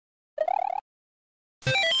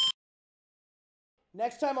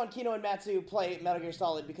Next time on Kino and Matsu, play Metal Gear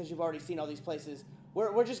Solid because you've already seen all these places.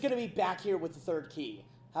 We're just going to be back here with the third key.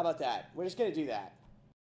 How about that? We're just going to do that.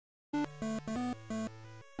 The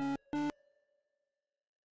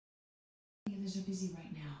others are busy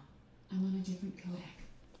right now. I'm on a different codec.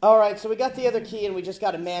 Alright, so we got the other key and we just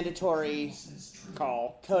got a mandatory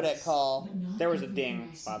codec call. There was a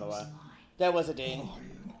ding, by the way. That was a ding. I don't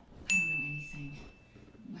know anything.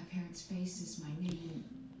 My parents' face is my name.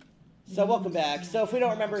 So welcome back. So if we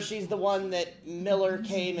don't remember, she's the one that Miller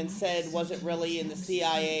came and said wasn't really in the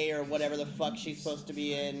CIA or whatever the fuck she's supposed to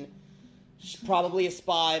be in. She's probably a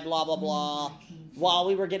spy, blah, blah, blah. While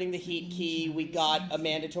we were getting the heat key, we got a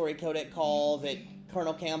mandatory codec call that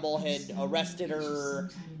Colonel Campbell had arrested her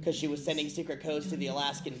because she was sending secret codes to the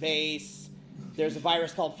Alaskan base. There's a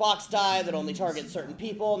virus called Foxdie that only targets certain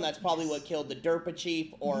people, and that's probably what killed the Derpa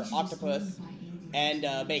chief, or Octopus,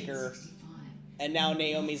 and Baker. And now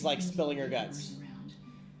Naomi's, like, spilling her guts.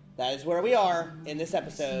 That is where we are in this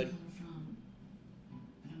episode.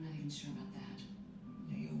 But I'm not even sure about that.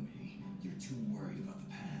 Naomi, you're too worried about the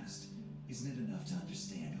past. Isn't it enough to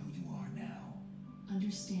understand who you are now?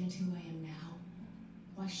 Understand who I am now?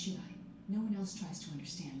 Why should I? No one else tries to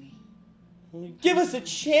understand me. Give us a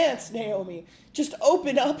chance, Naomi. Just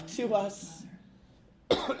open up to us.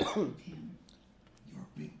 Your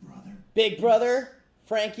big brother? Big brother?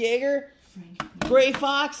 Frank Yeager? Gray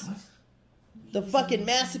Fox? The fucking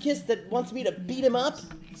masochist that wants me to beat him up?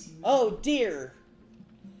 Oh, dear.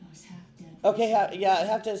 Okay, yeah, I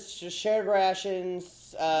have to share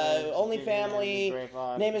rations. Only family.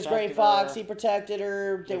 Name is Gray Fox. He protected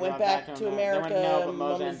her. They went back to America.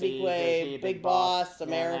 Mozambique, Big Boss,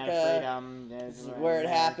 America. Where it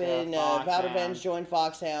happened. Vowed revenge, joined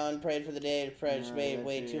Foxhound. Prayed for the day to pledge.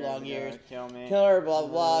 Wait 2 long years. Kill her. Blah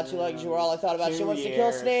blah blah. 2 long years were all I thought about. She wants to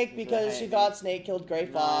kill Snake because she thought Snake killed Gray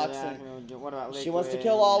Fox. And she wants to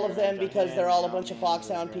kill all of them because they're all a bunch of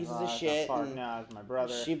Foxhound pieces of shit.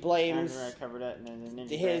 And she blames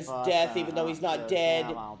his death, even though he's not dead,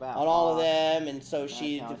 on all of them, and so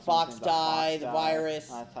the Foxdie, the virus,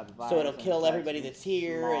 so it'll kill everybody that's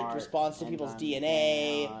here. It responds to people's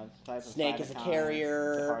DNA. Snake is a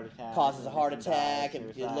carrier, causes a heart attack.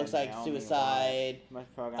 It looks like suicide.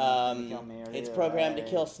 It's programmed to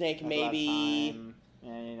kill Snake, maybe.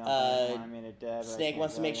 Snake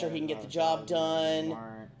wants to make sure he can get the job done.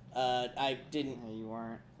 I didn't. You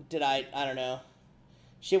weren't. Did I? I don't know.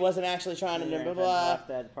 She wasn't actually trying to blah, blah, blah.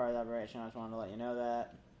 That part of the operation, I just wanted to let you know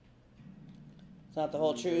that. It's not the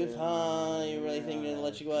whole truth, huh? You really think they'll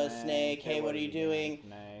let you go as Snake? Hey, what are you doing?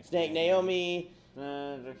 Snake, Naomi.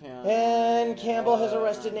 And Campbell has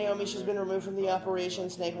arrested Naomi. She's been removed from the operation.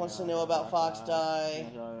 Snake wants to know about Foxdie.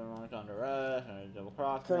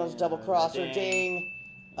 Colonel's double-crosser. Ding.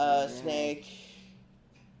 Snake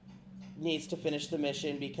needs to finish the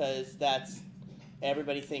mission because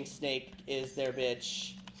everybody thinks Snake is their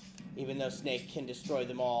bitch, even though Snake can destroy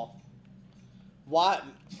them all. What?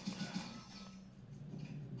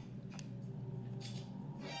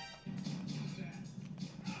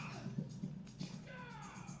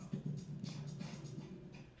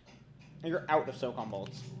 You're out of SOCOM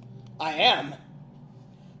bolts. I am.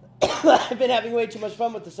 I've been having way too much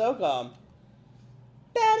fun with the SOCOM.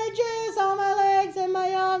 Bandages on my legs and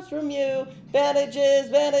my arms from you. Bandages,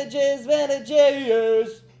 bandages,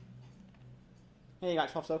 bandages. Hey, you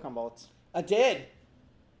got 12 SOCOM bolts. I did.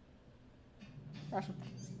 Ration.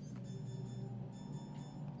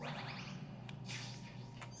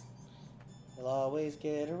 You'll always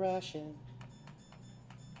get a ration.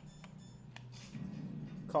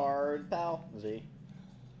 Card pal. Z.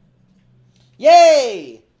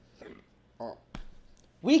 Yay!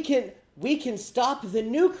 We can stop the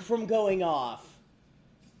nuke from going off.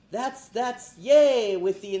 That's yay!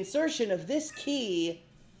 With the insertion of this key,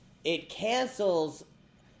 it cancels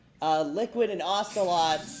Liquid and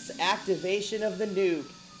Ocelot's activation of the nuke.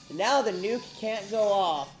 Now the nuke can't go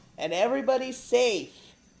off, and everybody's safe.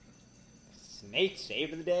 Snake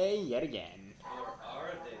saved the day yet again.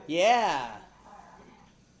 Yeah.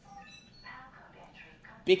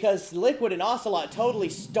 Because Liquid and Ocelot totally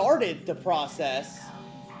started the process.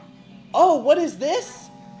 Oh, what is this?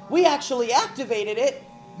 We actually activated it.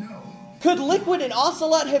 No. Could Liquid and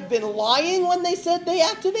Ocelot have been lying when they said they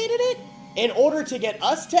activated it? In order to get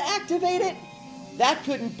us to activate it? That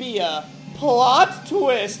couldn't be a plot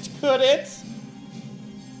twist, could it?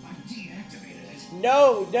 I deactivated it.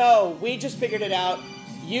 No, we just figured it out.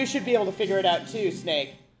 You should be able to figure it out too,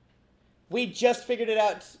 Snake. We just figured it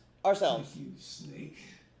out ourselves. Thank you, Snake.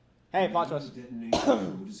 Hey, plot twist. Detonation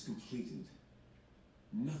code is completed.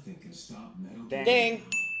 Nothing can stop Metal Gear. Ding.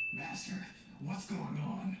 Master, what's going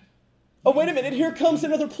on? Oh, wait a minute, here comes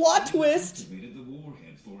another plot twist! Activated the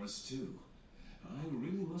warhead for us too. I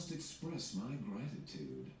really must express my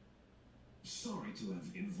gratitude. Sorry to have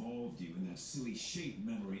involved you in that silly shape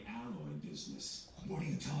memory alloy business. What are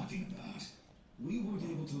you talking about? We weren't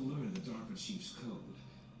able to learn the DARPA chief's code.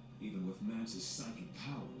 Even with Mance's psychic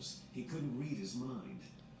powers, he couldn't read his mind.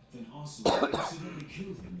 Then Ocelot accidentally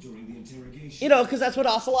killed him during the interrogation. You know, because that's what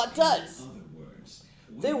Ocelot does. In other words,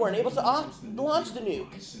 They weren't able to launch the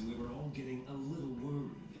nuke. And we were all getting a little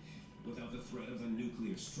worried. Without the threat of a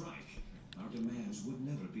nuclear strike, our demands would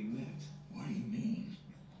never be met. What do you mean?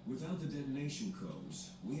 Without the detonation codes,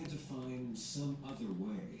 we had to find some other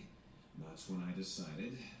way. That's when I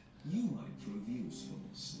decided you might prove useful,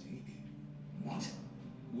 Snake. What?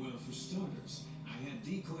 Well, for starters, I had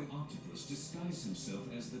Decoy Octopus disguise himself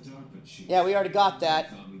as the DARPA chief. Yeah, we already got I that.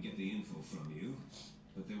 thought we'd get the info from you,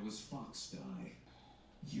 but there was Fox die.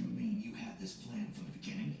 You mean you had this plan from the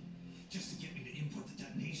beginning? Just to get me to input the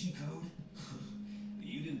detonation code?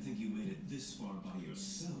 You didn't think you made it this far by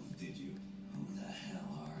yourself, did you? Who the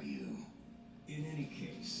hell are you? In any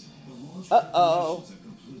case, the launch Uh-oh. preparations are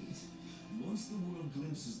complete. Once the world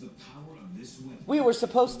glimpses the power of this weapon, We were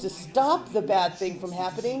supposed to stop the bad thing from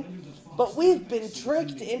happening, but we've been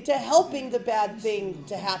tricked into helping the bad thing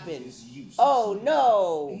to happen. Oh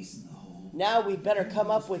no! Ace in the hole. Now we better come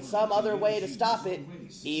up with some other way to stop it,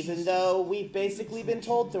 even though we've basically been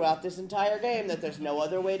told throughout this entire game that there's no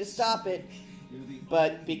other way to stop it.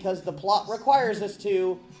 But because the plot requires us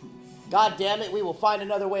to, god damn it, we will find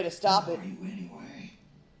another way to stop it. Who are you anyway?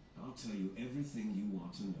 I'll tell you everything you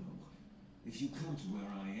want to know. If you come to where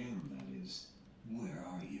I am, that is. Where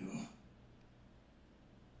are you?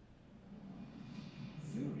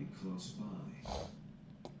 Very close by.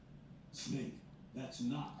 Snake, that's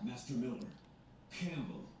not Master Miller.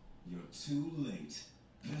 Campbell, you're too late.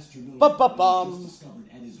 Master Miller Ba-ba-bum. was just discovered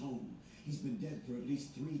at his home. He's been dead for at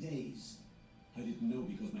least 3 days. I didn't know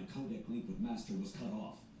because my codec link with Master was cut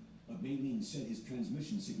off. But Maylene said his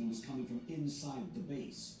transmission signal was coming from inside the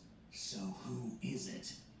base. So who is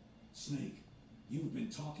it? Snake, you've been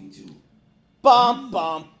talking to... Bum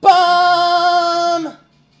bum bum!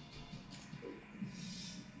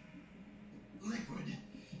 Liquid.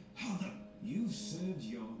 How the... You've served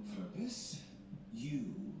your purpose.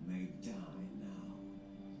 You may die now.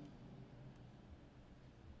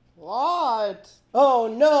 What? Oh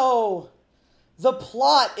no! The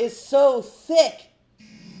plot is so thick!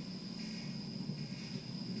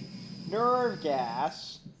 Nerve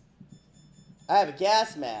gas. I have a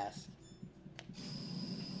gas mask.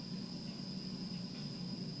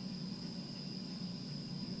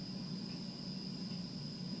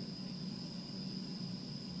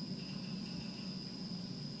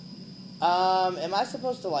 Am I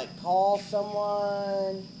supposed to, like, call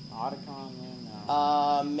someone? Otacon,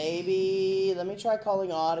 no. Maybe... Let me try calling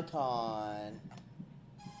Otacon.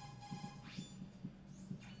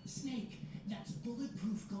 Snake, that's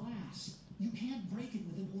bulletproof glass. You can't break it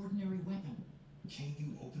with an ordinary weapon. Can't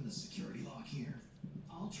you open the security lock here?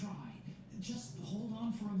 I'll try. Just hold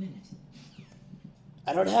on for a minute.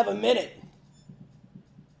 I don't have a minute.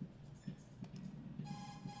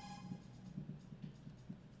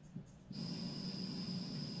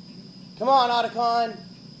 Come on, Otacon.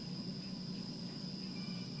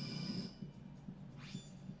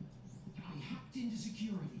 I hacked into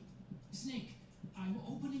security. Snake, I'm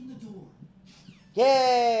opening the door.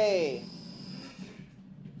 Yay!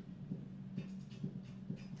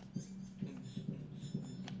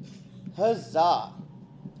 Huzzah.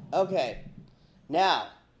 Okay. Now,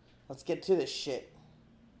 let's get to this shit.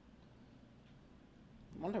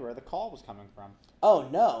 I wonder where the call was coming from. Oh,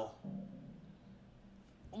 no.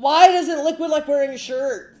 Why doesn't Liquid like wearing a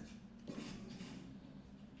shirt?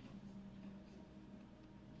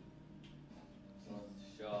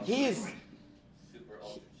 He is... Super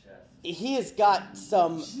ultra chest. He has got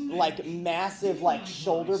some, like, massive, like,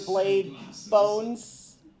 shoulder blade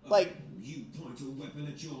bones. Like, You point a weapon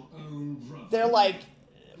at your own brother. they're like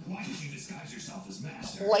Why did you disguise yourself as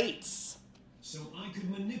Master? plates. So I could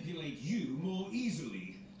manipulate you more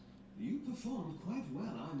easily. You performed quite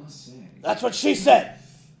well, I must say. That's what she said.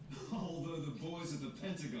 Although the boys at the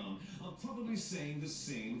Pentagon are probably saying the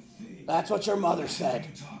same thing. That's what your mother What are said.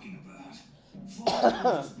 you talking about?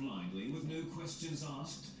 Follow orders blindly with no questions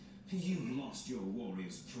asked. You've lost your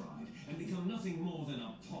warrior's pride and become nothing more than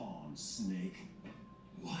a pawn, Snake.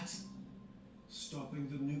 What? Stopping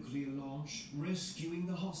the nuclear launch, rescuing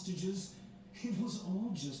the hostages, it was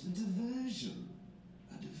all just a diversion.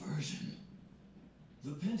 A diversion?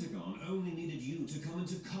 The Pentagon only needed you to come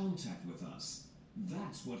into contact with us.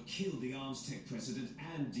 That's what killed the arms tech president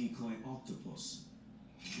and Decoy Octopus.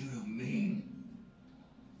 You don't mean...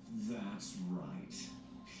 That's right.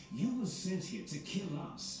 You were sent here to kill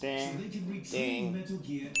us, Ding. so they could retrieve Ding. Metal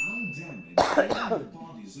Gear undamaged from the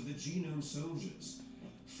bodies of the Genome soldiers.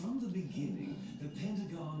 From the beginning, the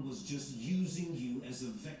Pentagon was just using you as a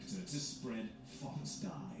vector to spread Fox Dye.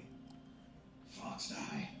 Fox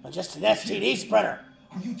Dye? I'm just an STD spreader.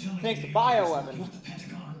 Are you telling Thanks me to you were bioweapon. working with the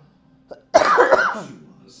Pentagon? She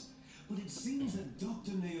was, but it seems that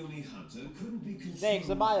Dr. Naomi Hunter couldn't be controlled Snake's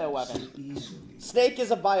a bioweapon. so easily. Snake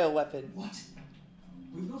is a bioweapon. What?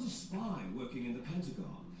 We've got a spy working in the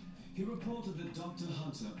Pentagon. He reported that Dr.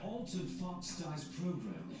 Hunter altered Fox Dye's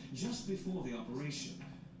program just before the operation,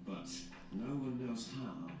 but no one knows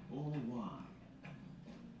how or why.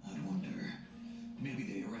 I wonder, maybe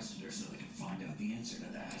they arrested her so they could find out the answer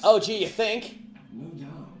to that. Oh, gee, you think? No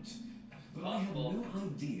doubt. But I had no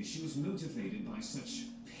idea she was motivated by such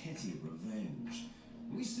petty revenge.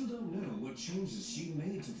 We still don't know what changes she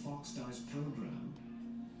made to Fox Dye's program.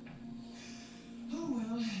 Oh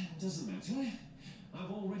well, doesn't matter.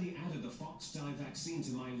 I've already added the Fox Dye vaccine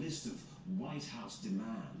to my list of White House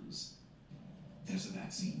demands. There's a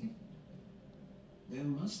vaccine? There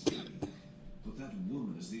must be. But that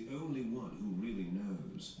woman is the only one who really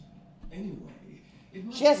knows. Anyway, it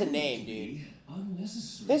must She has a prove name, to dude. be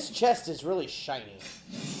unnecessary. His chest is really shiny.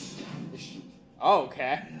 Oh,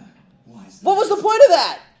 okay. Yeah, why is What that? was the point of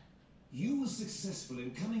that? You were successful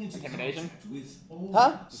in coming into Intimidation? contact with all Huh?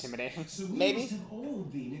 of us. Intimidation? So we Maybe. must have all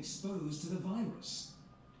been exposed to the virus.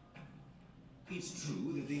 It's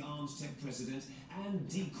true that the Arms Tech president and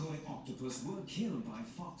decoy octopus were killed by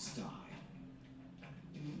Fox Dye.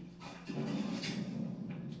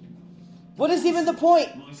 What is even the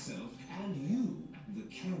point? Myself and you, the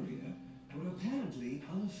carrier, were apparently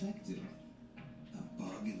unaffected. A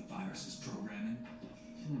bug in the virus's programming?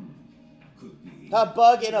 Could be. A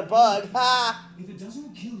bug in a bug. Ha! If it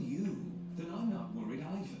doesn't kill you, then I'm not worried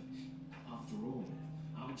either. After all,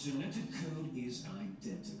 our genetic code is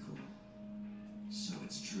identical. So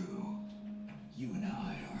it's true. You and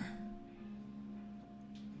I are.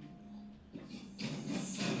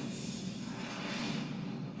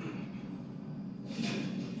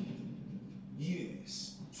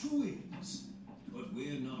 Yes, twins. But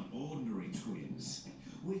we're not ordinary twins.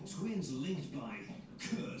 We're twins linked by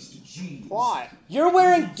cursed genes. Why? You're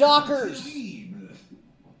wearing Dockers. Terrible.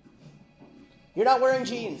 You're not wearing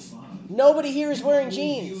jeans. Nobody here is wearing The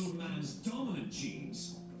jeans. old man's dominant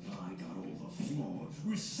genes. I got all the flawed,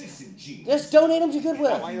 recessive genes. Just donate them to Why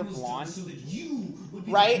Goodwill. you're It was done blonde? So that you would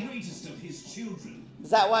be Right? the greatest of his children. Is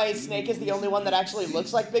that why Snake is the only one that actually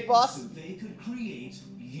looks like Big Boss? So they could create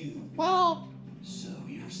you. Well, So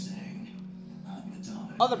you're saying I'm the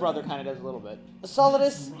dominant. other brother kind of does a little bit.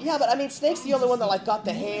 Solidus? Yeah, but I mean, Snake's the only one that like got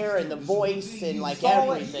the hair and the voice and like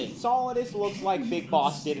everything. Solidus looks like Big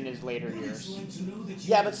Boss did in his later years. Like to know that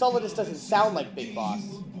Yeah, but Solidus doesn't sound like Big Boss.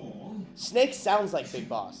 you were born. Snake sounds like Big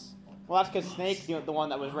Boss. Well, that's because Snake's the one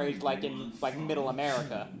that was raised like in like Middle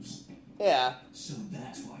America. Yeah. So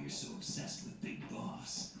that's why you're so obsessed with Big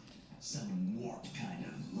Boss. Some warped kind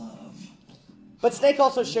of love. But Snake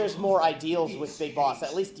also shares more ideals with Big Boss,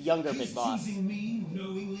 at least younger Big He's Boss. choosing me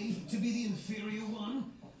knowingly to be the inferior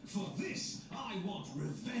one. For this, I want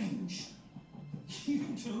revenge. You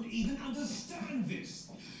don't even understand this.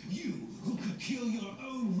 You who could kill your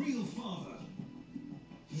own real father.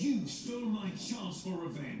 You stole my chance for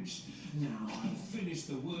revenge. Now I'll finish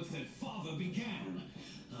the work that father began.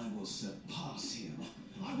 I will surpass him.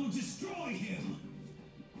 I will destroy him.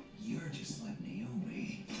 You're just like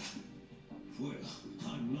Naomi. Well,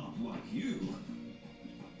 I'm not like you.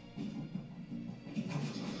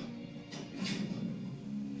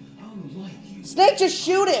 Unlike you. Snake, just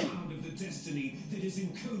shoot him! Proud of the destiny that is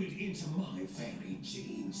encoded into my very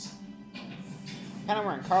genes. Kind of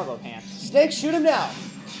wearing cargo pants. Snake, shoot him now!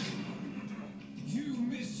 You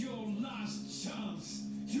missed your last chance.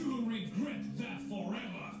 You'll regret that forever.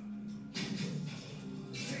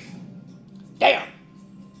 Damn!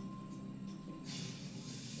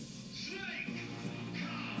 Snake!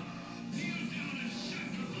 Come! Kneel down and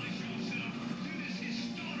sacrifice yourself to this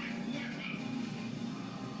historic weapon.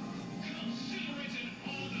 Consider it an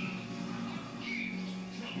honor. A gift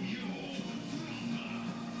from your brother.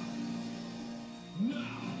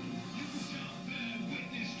 Now, you shall bear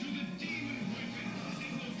witness to the demon weapon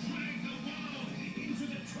that will drag the world into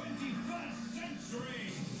the 21st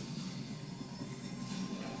century.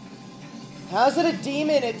 How's it a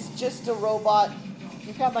demon? It's just a robot.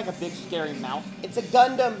 He's got like a big scary mouth. It's a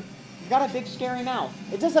Gundam. He's got a big scary mouth.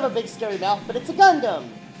 It does have a big scary mouth, but it's a Gundam.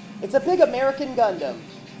 It's a big American Gundam.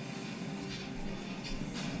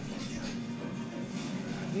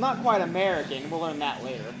 not quite American. We'll learn that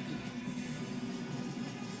later.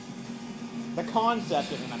 The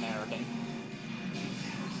concept isn't American.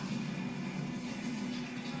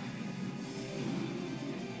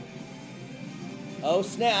 Oh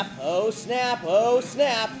snap, oh snap, oh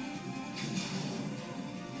snap.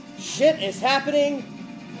 Shit is happening.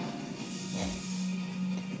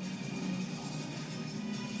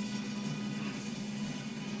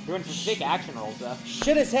 Doing some sick action rolls, though.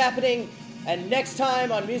 Shit is happening. And next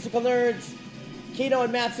time on Musical Nerds, Kino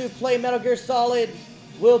and Matsu play Metal Gear Solid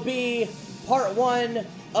will be part 1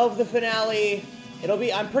 of the finale. It'll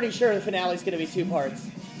be, I'm pretty sure the finale is going to be 2 parts.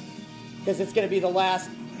 Because it's going to be the last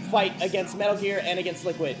fight against Metal Gear and against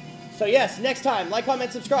Liquid. So yes, next time, like,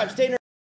 comment, subscribe, stay nerd.